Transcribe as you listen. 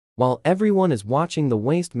While everyone is watching the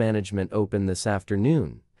Waste Management Open this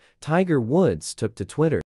afternoon, Tiger Woods took to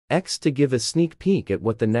Twitter X to give a sneak peek at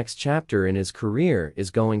what the next chapter in his career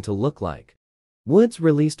is going to look like. Woods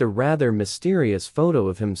released a rather mysterious photo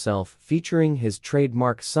of himself featuring his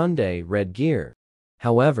trademark Sunday red gear.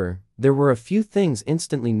 However, there were a few things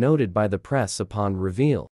instantly noted by the press upon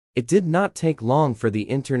reveal. It did not take long for the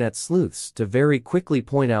internet sleuths to very quickly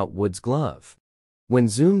point out Woods' glove. When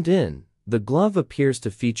zoomed in, the glove appears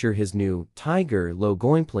to feature his new Tiger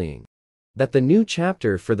logo, implying that the new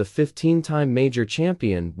chapter for the 15-time major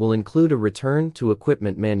champion will include a return to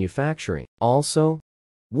equipment manufacturing. Also,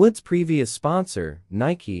 Woods' previous sponsor,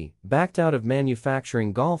 Nike, backed out of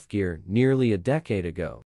manufacturing golf gear nearly a decade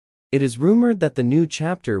ago. It is rumored that the new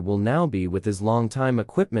chapter will now be with his longtime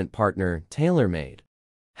equipment partner, TaylorMade.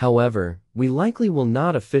 However, we likely will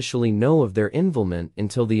not officially know of their involvement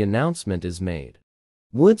until the announcement is made.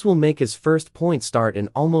 Woods will make his first point start in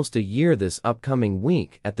almost a year this upcoming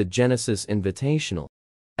week at the Genesis Invitational.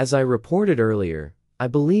 As I reported earlier, I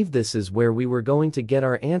believe this is where we were going to get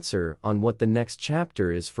our answer on what the next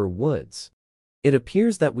chapter is for Woods. It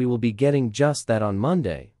appears that we will be getting just that on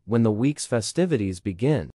Monday, when the week's festivities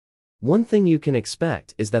begin. One thing you can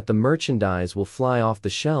expect is that the merchandise will fly off the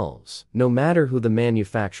shelves, no matter who the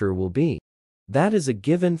manufacturer will be. That is a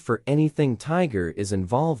given for anything Tiger is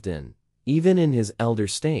involved in, even in his elder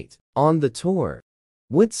state. On the tour,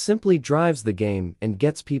 Woods simply drives the game and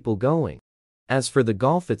gets people going. As for the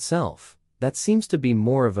golf itself, that seems to be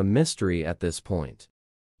more of a mystery at this point.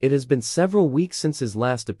 It has been several weeks since his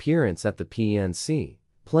last appearance at the PNC,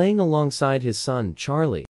 playing alongside his son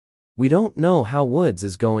Charlie. We don't know how Woods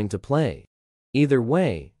is going to play. Either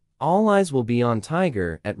way, all eyes will be on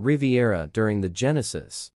Tiger at Riviera during the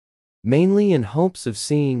Genesis, mainly in hopes of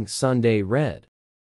seeing Sunday red.